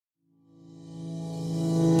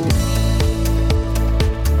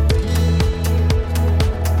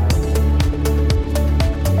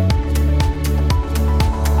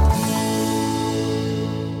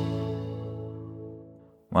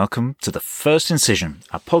welcome to The First Incision,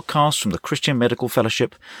 a podcast from the Christian Medical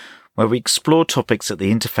Fellowship, where we explore topics at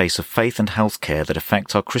the interface of faith and healthcare that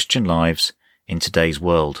affect our Christian lives in today's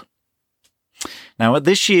world. Now, at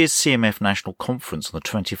this year's CMF National Conference on the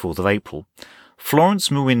 24th of April, Florence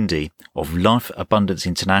Muindi of Life Abundance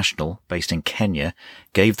International, based in Kenya,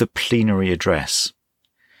 gave the plenary address.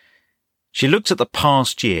 She looked at the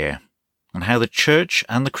past year and how the church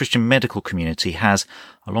and the Christian medical community has,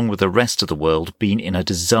 along with the rest of the world, been in a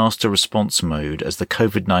disaster response mode as the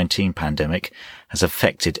COVID-19 pandemic has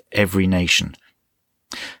affected every nation.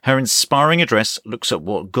 Her inspiring address looks at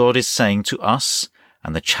what God is saying to us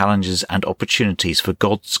and the challenges and opportunities for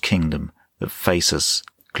God's kingdom that face us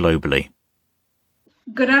globally.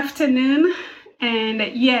 Good afternoon, and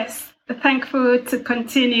yes, thankful to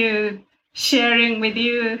continue sharing with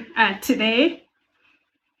you today.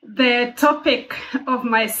 The topic of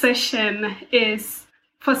my session is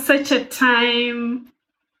for such a time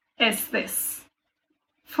as this.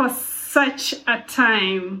 For such a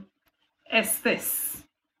time as this.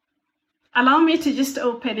 Allow me to just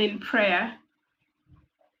open in prayer.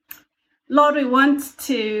 Lord, we want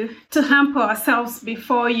to humble ourselves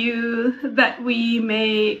before you that we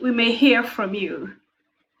may hear from you.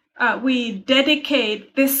 We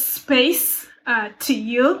dedicate this space to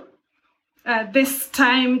you. This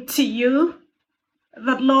time to you,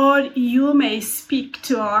 that Lord, you may speak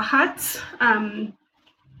to our hearts.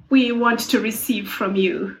 We want to receive from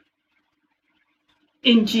you.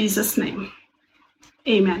 In Jesus' name,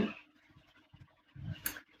 amen.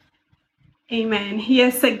 Amen.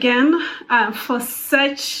 Yes, again, for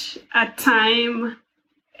such a time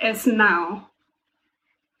as now.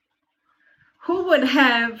 Who would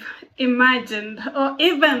have imagined or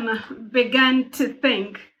even begun to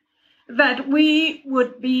think that we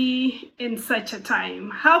would be in such a time?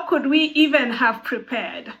 How could we even have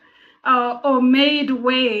prepared or made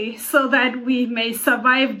way so that we may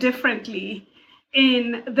survive differently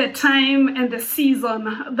in the time and the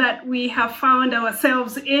season that we have found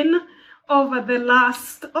ourselves in over the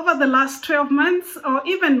last 12 months or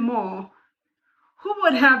even more? Who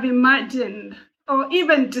would have imagined or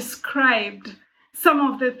even described some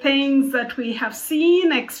of the things that we have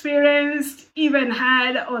seen, experienced, even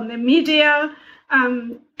had on the media?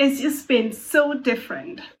 It's just been so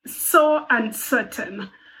different, so uncertain,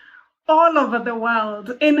 all over the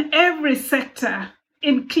world, in every sector,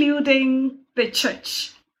 including the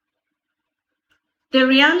church. The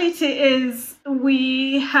reality is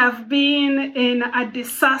we have been in a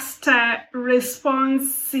disaster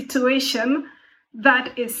response situation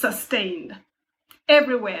that is sustained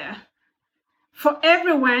everywhere. For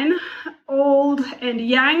everyone, old and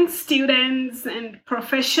young, students and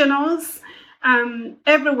professionals,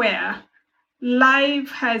 everywhere, life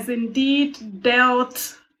has indeed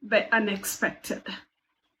dealt the unexpected.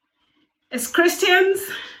 As Christians,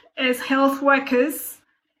 as health workers,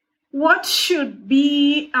 what should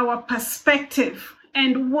be our perspective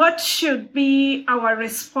and what should be our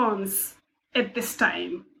response at this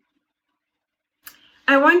time?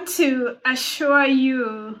 I want to assure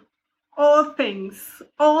you all things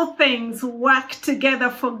work together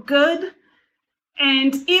for good.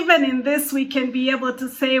 And even in this, we can be able to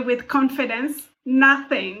say with confidence,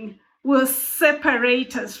 nothing will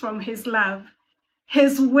separate us from His love.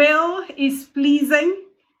 His will is pleasing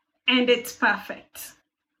and it's perfect.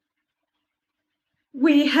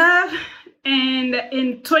 We have, and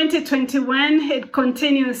in 2021, it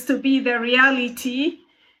continues to be the reality,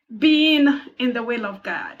 being in the will of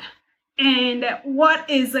God. And what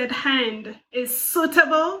is at hand is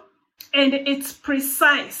suitable and it's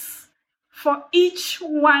precise for each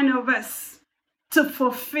one of us to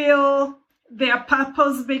fulfill their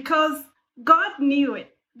purpose, because God knew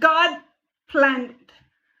it, God planned it,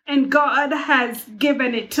 and God has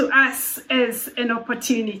given it to us as an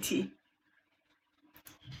opportunity.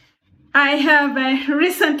 I have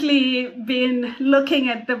recently been looking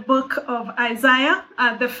at the book of Isaiah,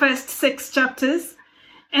 the first 6 chapters,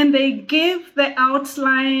 and they give the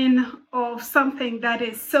outline of something that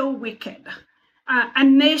is so wicked. A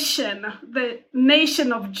nation, the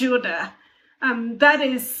nation of Judah, that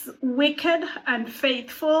is wicked and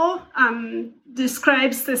unfaithful,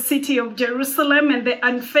 describes the city of Jerusalem and the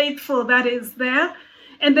unfaithful that is there.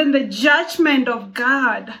 And then the judgment of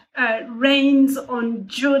God reigns on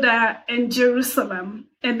Judah and Jerusalem.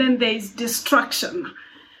 And then there's destruction.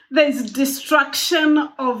 There's destruction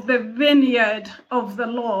of the vineyard of the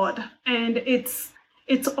Lord, and it's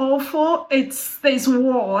awful. There's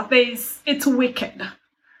war. It's wicked,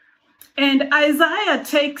 and Isaiah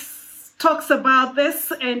talks about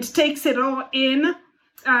this and takes it all in,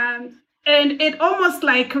 And it almost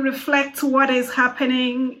like reflects what is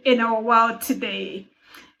happening in our world today.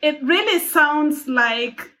 It really sounds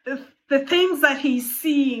like the things that he's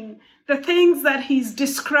seeing, the things that he's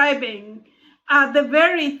describing are the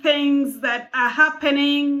very things that are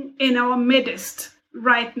happening in our midst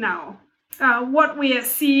right now. What we are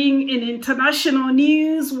seeing in international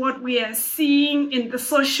news, what we are seeing in the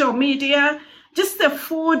social media, just a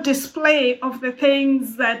full display of the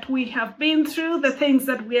things that we have been through, the things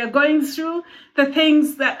that we are going through, the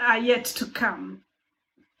things that are yet to come.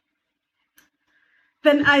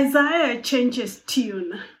 Then Isaiah changes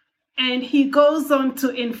tune, and he goes on to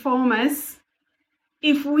inform us,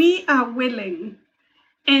 if we are willing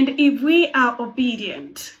and if we are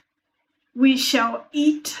obedient, we shall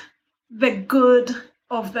eat the good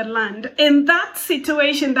of the land. In that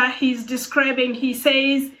situation that he's describing, he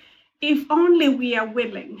says, if only we are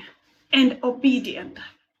willing and obedient,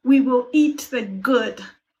 we will eat the good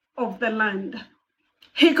of the land.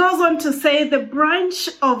 He goes on to say, the branch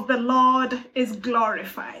of the Lord is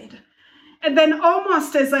glorified. And then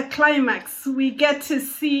almost as a climax, we get to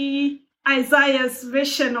see Isaiah's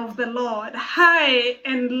vision of the Lord, high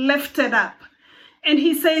and lifted up. And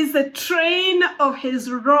he says the train of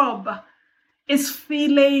his robe is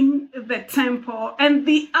filling the temple, and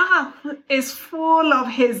the earth is full of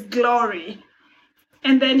his glory.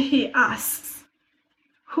 And then he asks,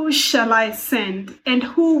 who shall I send, and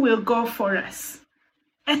who will go for us?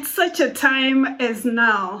 At such a time as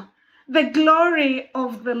now, the glory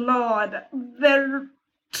of the Lord, the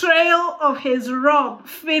trail of his robe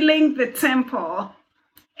filling the temple.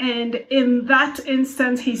 And in that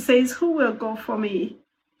instance, he says, who will go for me?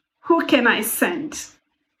 Who can I send?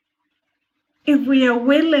 If we are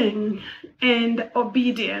willing and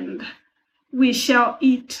obedient, we shall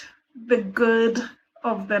eat the good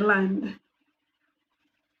of the land.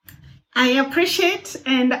 I appreciate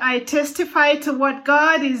and I testify to what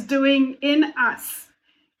God is doing in us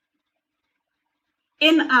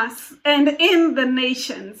and in the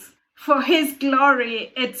nations for his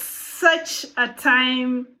glory at such a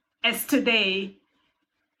time as today.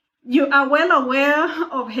 You are well aware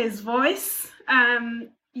of his voice.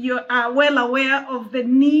 You are well aware of the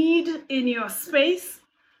need in your space.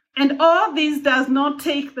 And all this does not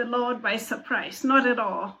take the Lord by surprise, not at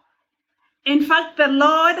all. In fact, the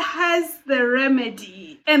Lord has the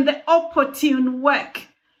remedy and the opportune work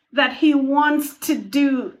that he wants to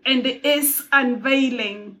do and is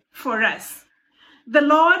unveiling for us. The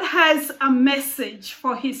Lord has a message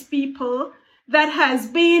for his people that has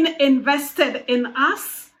been invested in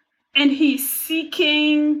us, and he's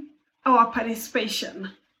seeking our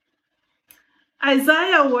participation.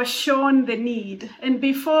 Isaiah was shown the need, and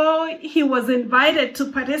before he was invited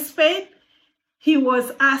to participate, he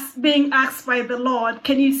was being asked by the Lord,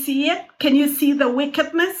 can you see it? Can you see the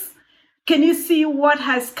wickedness? Can you see what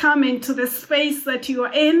has come into the space that you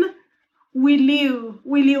are in? Will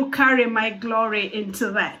you carry my glory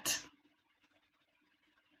into that?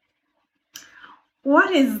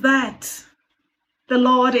 What is that the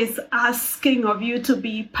Lord is asking of you to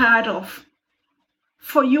be part of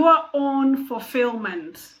for your own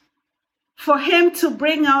fulfillment, for him to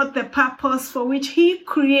bring out the purpose for which he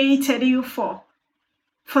created you for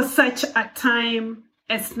such a time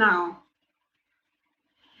as now?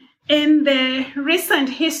 In the recent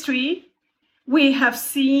history, we have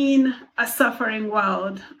seen a suffering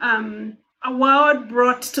world, a world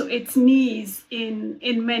brought to its knees in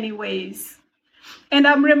many ways. And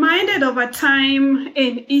I'm reminded of a time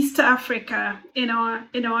in East Africa, in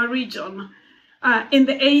our region, in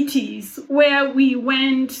the 80s, where we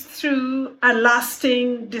went through a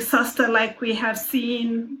lasting disaster like we have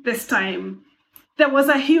seen this time. There was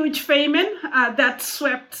a huge famine that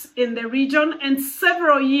swept in the region, and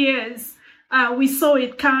several years we saw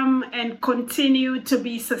it come and continue to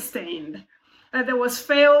be sustained. There was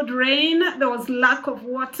failed rain, there was lack of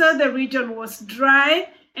water, the region was dry,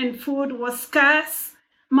 and food was scarce.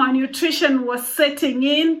 Malnutrition was setting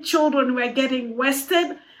in, children were getting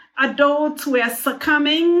wasted, adults were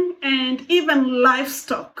succumbing, and even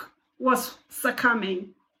livestock was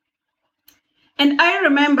succumbing. And I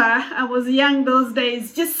remember I was young those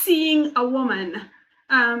days, just seeing a woman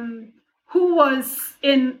who was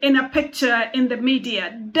in a picture in the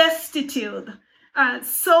media, destitute,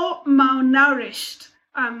 so malnourished,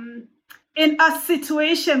 in a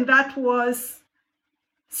situation that was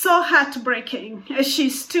so heartbreaking, as she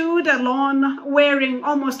stood alone wearing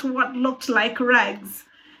almost what looked like rags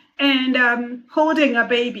and holding a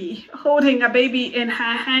baby in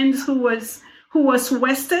her hands who was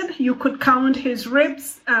wasted. You could count his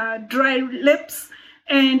ribs, dry lips,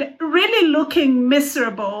 and really looking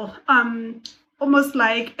miserable, almost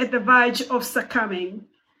like at the verge of succumbing.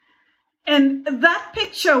 And that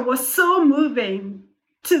picture was so moving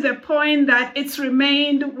to the point that it's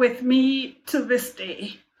remained with me to this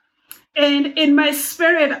day. And in my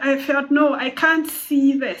spirit, I felt, no, I can't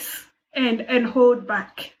see this and hold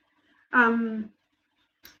back.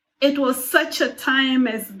 It was such a time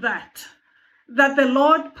as that the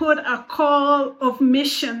Lord put a call of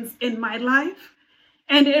missions in my life.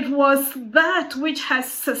 And it was that which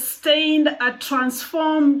has sustained and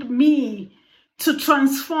transformed me to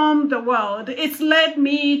transform the world. It's led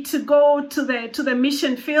me to go to the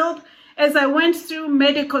mission field. As I went through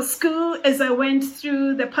medical school, as I went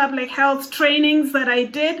through the public health trainings that I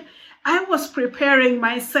did, I was preparing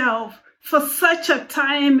myself for such a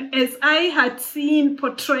time as I had seen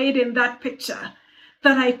portrayed in that picture,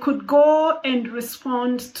 that I could go and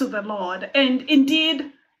respond to the Lord. And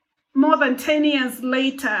indeed, more than 10 years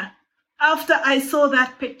later, after I saw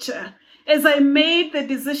that picture, as I made the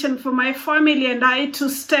decision for my family and I to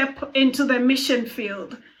step into the mission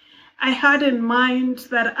field, I had in mind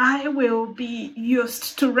that I will be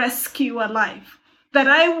used to rescue a life, that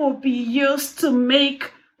I will be used to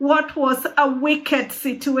make what was a wicked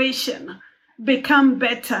situation become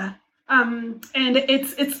better. And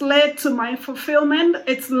it's led to my fulfillment.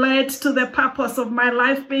 It's led to the purpose of my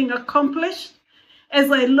life being accomplished. As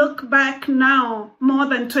I look back now, more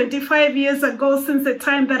than 25 years ago since the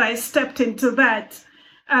time that I stepped into that,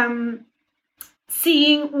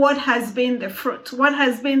 seeing what has been the fruit. What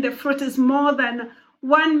has been the fruit is more than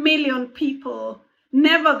 1 million people,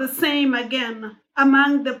 never the same again,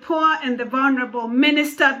 among the poor and the vulnerable,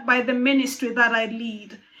 ministered by the ministry that I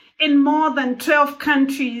lead. In more than 12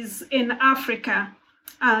 countries in Africa,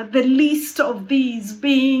 the least of these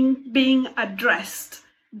being addressed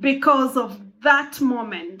because of that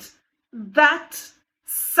moment, that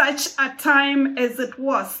such a time as it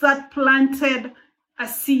was, that planted a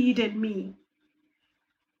seed in me.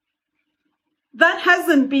 That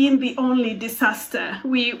hasn't been the only disaster.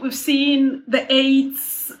 We've seen the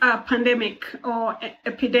AIDS pandemic or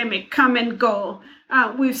epidemic come and go.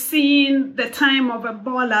 We've seen the time of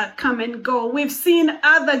Ebola come and go. We've seen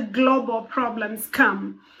other global problems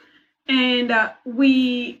come. And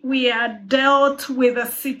we are dealt with a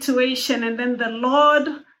situation, and then the Lord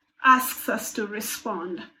asks us to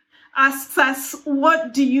respond. Asks us,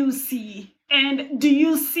 what do you see? And do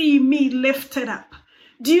you see me lifted up?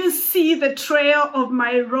 Do you see the trail of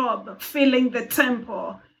my robe filling the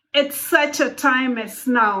temple at such a time as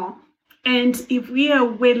now? And if we are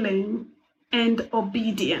willing and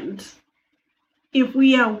obedient, we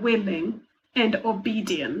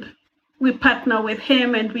partner with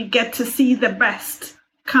him and we get to see the best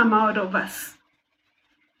come out of us.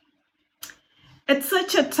 At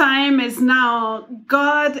such a time as now,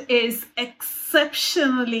 God is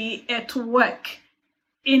exceptionally at work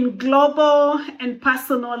in global and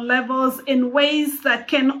personal levels in ways that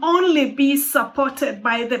can only be supported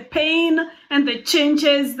by the pain and the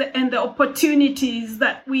changes and the opportunities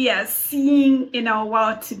that we are seeing in our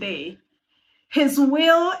world today. His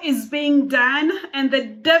will is being done, and the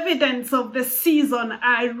dividends of the season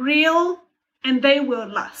are real, and they will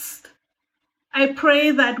last. I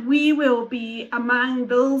pray that we will be among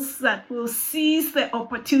those that will seize the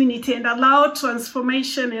opportunity and allow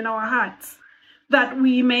transformation in our hearts, that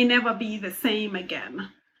we may never be the same again.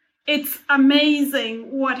 It's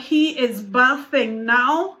amazing what he is birthing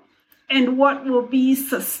now and what will be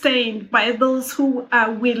sustained by those who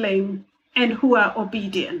are willing and who are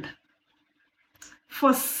obedient.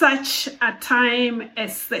 For such a time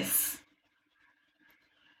as this.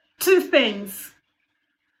 2 things.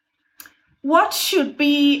 What should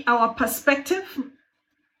be our perspective?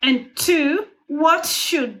 And 2, what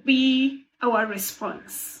should be our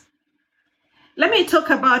response? Let me talk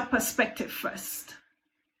about perspective first.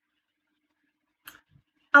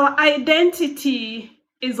 Our identity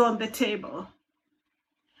is on the table.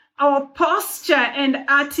 Our posture and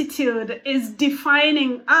attitude is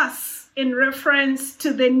defining us in reference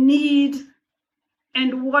to the need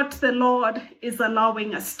and what the Lord is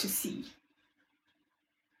allowing us to see.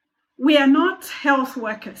 We are not health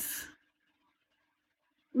workers.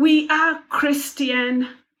 We are Christian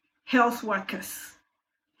health workers.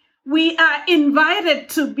 We are invited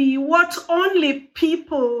to be what only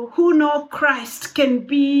people who know Christ can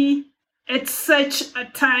be at such a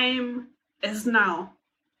time as now.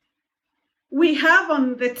 We have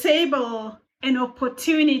on the table an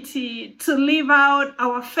opportunity to live out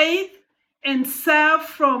our faith and serve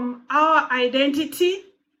from our identity,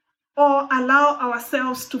 or allow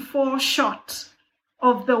ourselves to fall short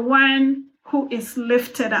of the one who is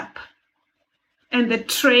lifted up, and the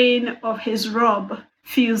train of his robe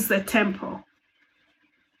fills the temple.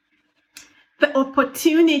 The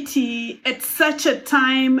opportunity at such a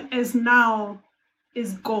time as now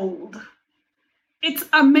is gold. It's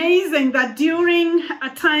amazing that during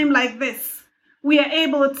a time like this, we are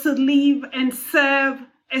able to live and serve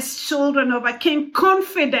as children of a King,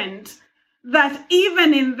 confident that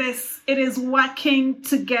even in this, it is working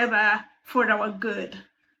together for our good.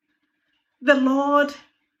 The Lord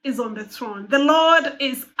is on the throne. The Lord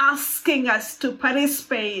is asking us to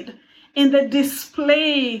participate in the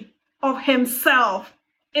display of himself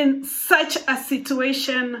in such a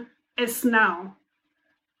situation as now.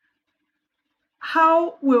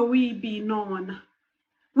 How will we be known?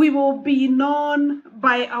 We will be known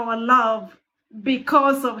by our love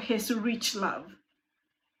because of his rich love.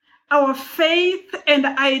 Our faith and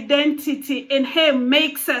identity in him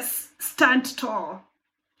makes us stand tall.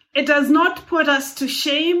 It does not put us to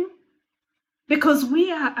shame because we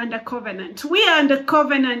are under covenant. We are under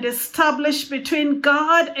covenant established between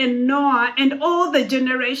God and Noah and all the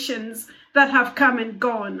generations that have come and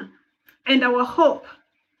gone. And our hope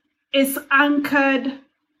is anchored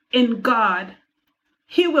in God.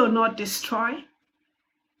 He will not destroy.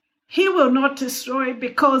 He will not destroy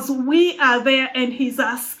because we are there and he's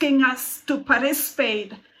asking us to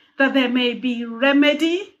participate, that there may be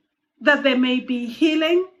remedy, that there may be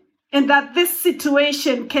healing, and that this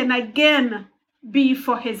situation can again be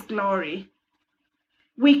for his glory.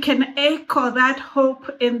 We can echo that hope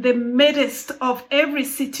in the midst of every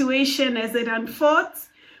situation as it unfolds.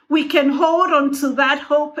 We can hold on to that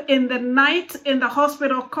hope in the night, in the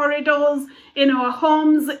hospital corridors, in our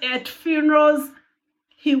homes, at funerals.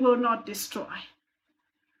 He will not destroy.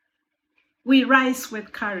 We rise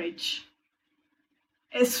with courage.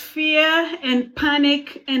 As fear and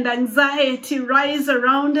panic and anxiety rise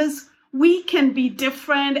around us, we can be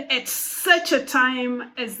different at such a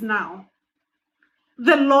time as now.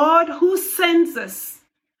 The Lord who sends us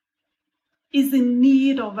is in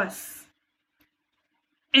need of us.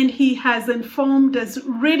 And he has informed us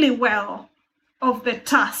really well of the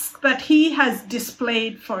task that he has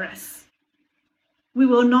displayed for us. We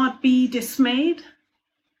will not be dismayed.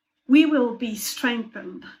 We will be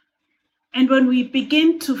strengthened. And when we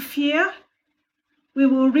begin to fear, we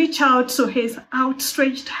will reach out to his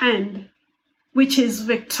outstretched hand, which is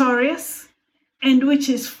victorious and which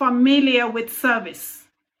is familiar with service,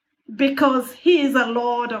 because he is a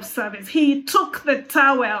Lord of service. He took the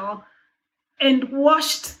towel and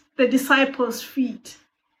washed the disciples' feet.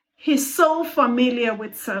 He's so familiar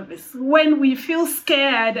with service. When we feel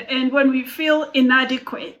scared and when we feel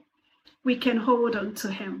inadequate, we can hold on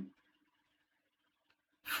to him.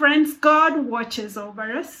 Friends, God watches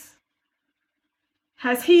over us.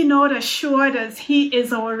 Has he not assured us he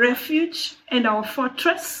is our refuge and our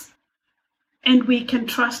fortress, and we can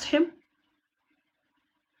trust him?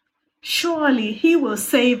 Surely he will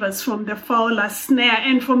save us from the fowler's snare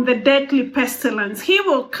and from the deadly pestilence. He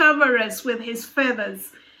will cover us with his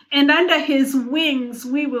feathers, and under his wings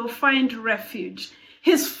we will find refuge.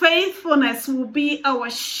 His faithfulness will be our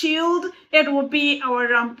shield. It will be our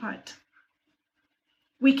rampart.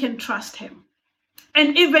 We can trust him.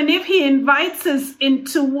 And even if he invites us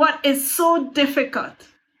into what is so difficult,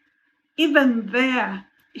 even there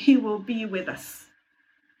he will be with us.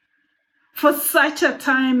 For such a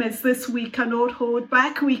time as this, we cannot hold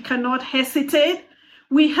back. We cannot hesitate.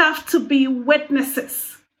 We have to be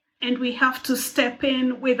witnesses, and we have to step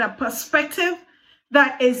in with a perspective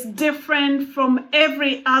that is different from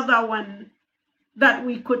every other one that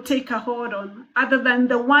we could take a hold on, other than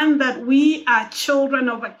the one that we are children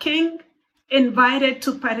of a king, invited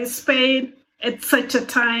to participate at such a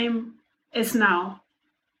time as now.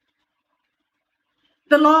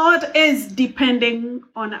 The Lord is depending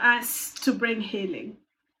on us to bring healing.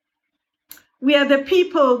 We are the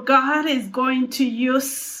people God is going to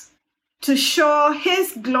use to show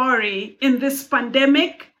his glory in this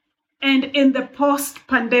pandemic and in the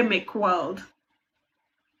post-pandemic world.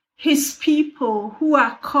 His people who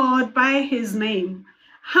are called by his name,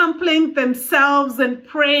 humbling themselves and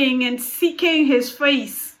praying and seeking his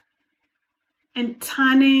face and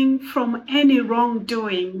turning from any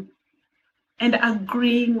wrongdoing and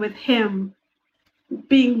agreeing with him,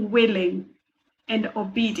 being willing and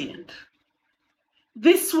obedient.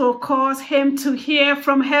 This will cause him to hear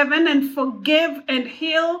from heaven and forgive and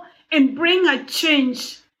heal and bring a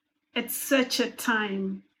change at such a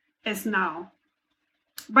time as now.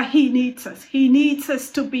 But he needs us. He needs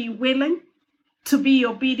us to be willing, to be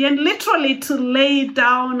obedient, literally to lay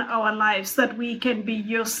down our lives that we can be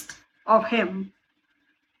used of him.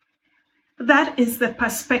 That is the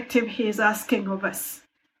perspective he is asking of us.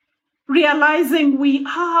 Realizing we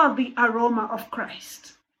are the aroma of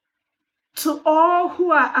Christ. to all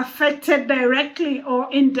who are affected directly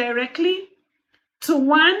or indirectly. To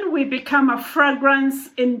one, we become a fragrance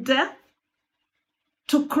in death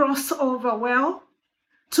to cross over well.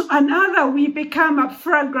 To another, we become a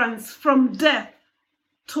fragrance from death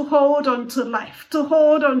to hold on to life, to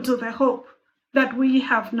hold on to the hope that we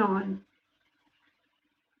have known.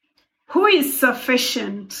 Who is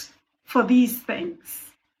sufficient for these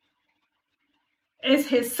things? As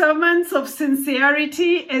his servants of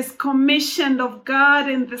sincerity, as commissioned of God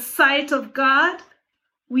in the sight of God,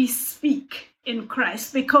 we speak in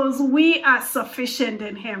Christ because we are sufficient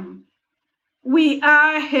in him. We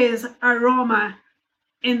are his aroma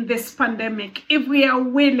in this pandemic if we are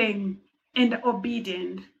willing and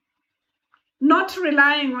obedient. Not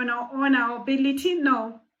relying on our ability,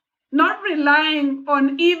 no. Not relying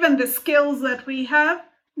on even the skills that we have,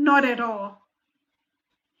 not at all.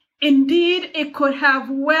 Indeed, it could have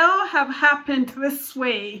happened this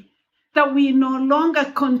way, that we no longer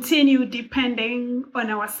continue depending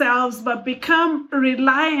on ourselves, but become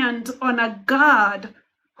reliant on a God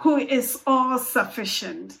who is all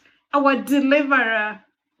sufficient. Our deliverer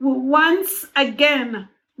will once again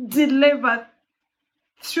deliver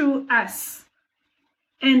through us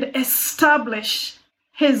and establish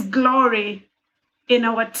his glory in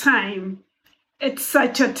our time, at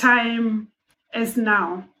such a time as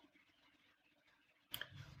now.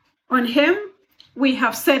 On him, we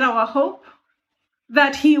have set our hope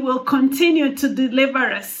that he will continue to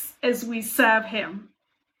deliver us as we serve him.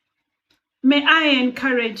 May I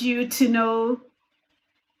encourage you to know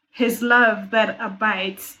his love that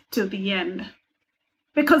abides to the end,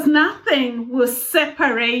 because nothing will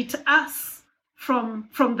separate us from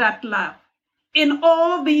that love. In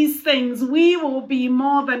all these things, we will be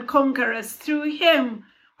more than conquerors through him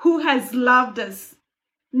who has loved us.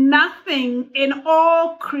 Nothing in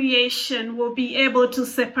all creation will be able to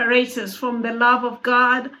separate us from the love of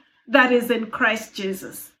God that is in Christ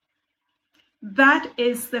Jesus. That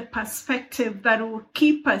is the perspective that will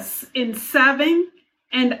keep us in serving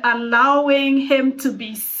and allowing him to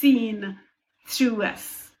be seen through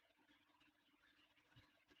us.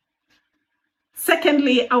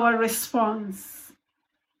 Secondly, our response.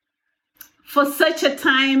 For such a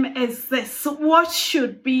time as this, what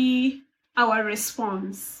should be our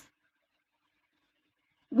response?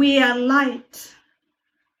 We are light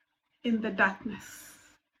in the darkness.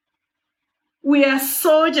 We are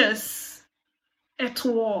soldiers at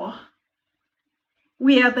war.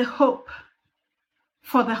 We are the hope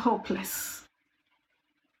for the hopeless.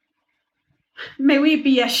 May we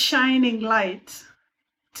be a shining light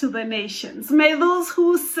to the nations. May those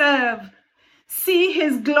who serve see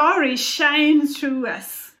his glory shine through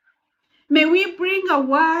us. May we bring a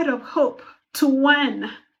word of hope to one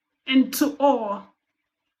and to all.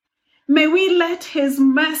 May we let his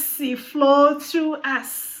mercy flow through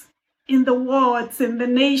us in the wards, in the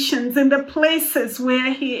nations, in the places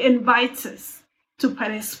where he invites us to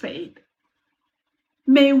participate.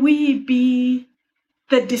 May we be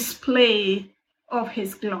the display of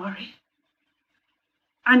his glory.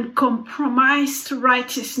 Uncompromised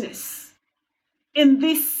righteousness in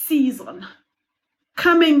this season,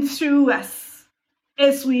 coming through us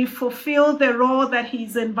as we fulfill the role that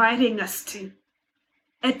he's inviting us to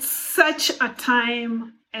at such a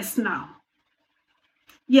time as now.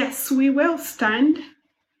 Yes, we will stand.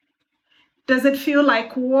 Does it feel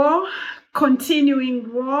like war,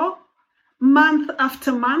 continuing war, month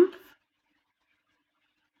after month?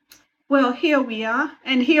 Well, here we are,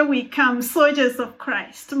 and here we come, soldiers of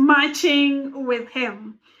Christ, marching with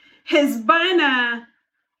him. His banner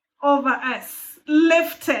over us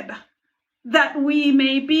lifted, that we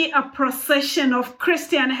may be a procession of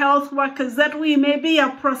Christian health workers, that we may be a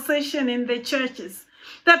procession in the churches,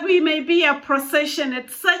 that we may be a procession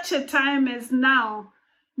at such a time as now,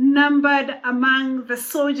 numbered among the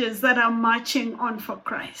soldiers that are marching on for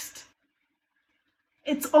Christ.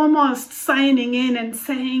 It's almost signing in and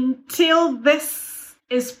saying, till this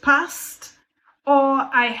is past, or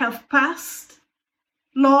I have passed,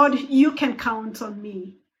 Lord, you can count on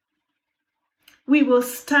me. We will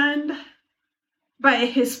stand by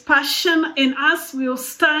his passion in us. We will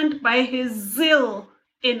stand by his zeal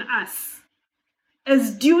in us.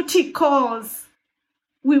 As duty calls,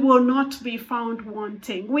 we will not be found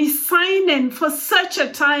wanting. We sign in for such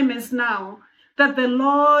a time as now, that the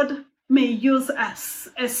Lord may use us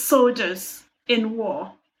as soldiers in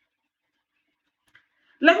war.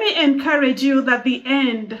 Let me encourage you that the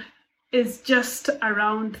end is just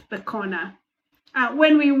around the corner.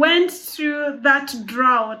 When we went through that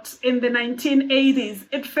drought in the 1980s,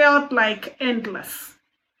 it felt like endless.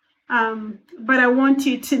 But I want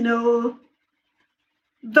you to know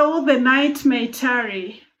Though the night may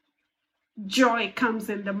tarry, joy comes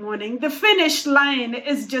in the morning. The finish line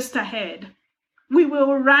is just ahead. We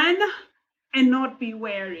will run and not be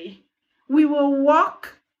weary. We will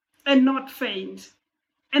walk and not faint.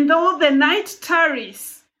 And though the night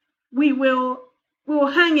tarries, we will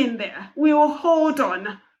hang in there. We will hold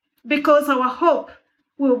on, because our hope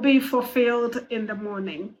will be fulfilled in the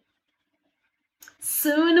morning.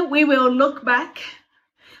 Soon we will look back.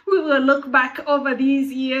 We will look back over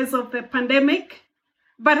these years of the pandemic.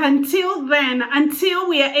 But until then, until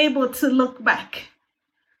we are able to look back,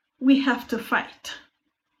 we have to fight.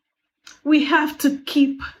 We have to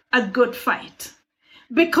keep a good fight.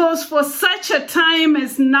 Because for such a time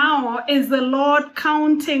as now is the Lord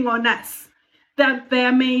counting on us, that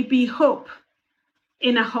there may be hope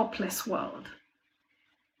in a hopeless world.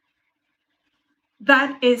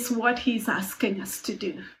 That is what he's asking us to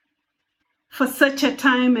do. For such a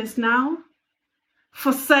time as now,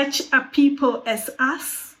 for such a people as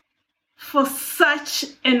us, for such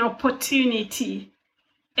an opportunity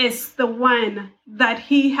is the one that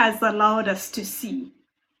he has allowed us to see,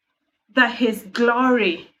 that his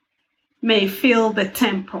glory may fill the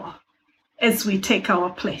temple as we take our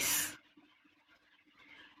place.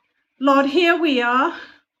 Lord, here we are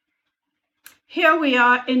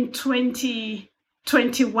in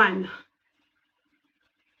 2021.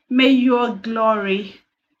 May your glory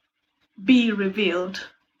be revealed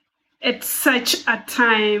at such a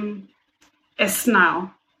time as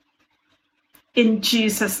now. In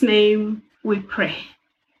Jesus' name we pray.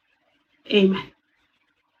 Amen.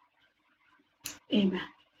 Amen.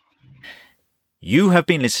 You have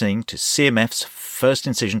been listening to CMF's First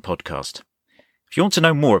Incision podcast. If you want to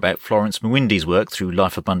know more about Florence Mwindi's work through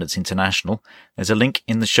Life Abundance International, there's a link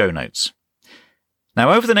in the show notes.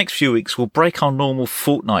 Now, over the next few weeks, we'll break our normal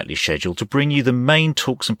fortnightly schedule to bring you the main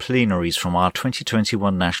talks and plenaries from our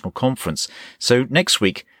 2021 National Conference. So next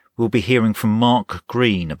week, we'll be hearing from Mark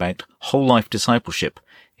Green about whole life discipleship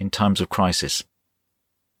in times of crisis.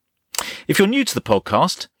 If you're new to the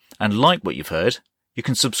podcast and like what you've heard, you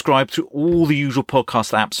can subscribe through all the usual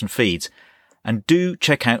podcast apps and feeds, and do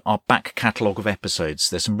check out our back catalogue of episodes.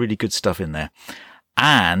 There's some really good stuff in there.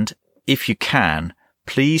 And if you can,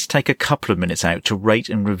 please take a couple of minutes out to rate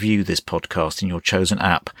and review this podcast in your chosen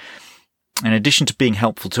app. In addition to being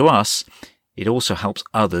helpful to us, it also helps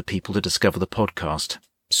other people to discover the podcast.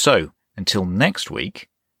 So, until next week,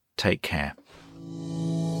 take care.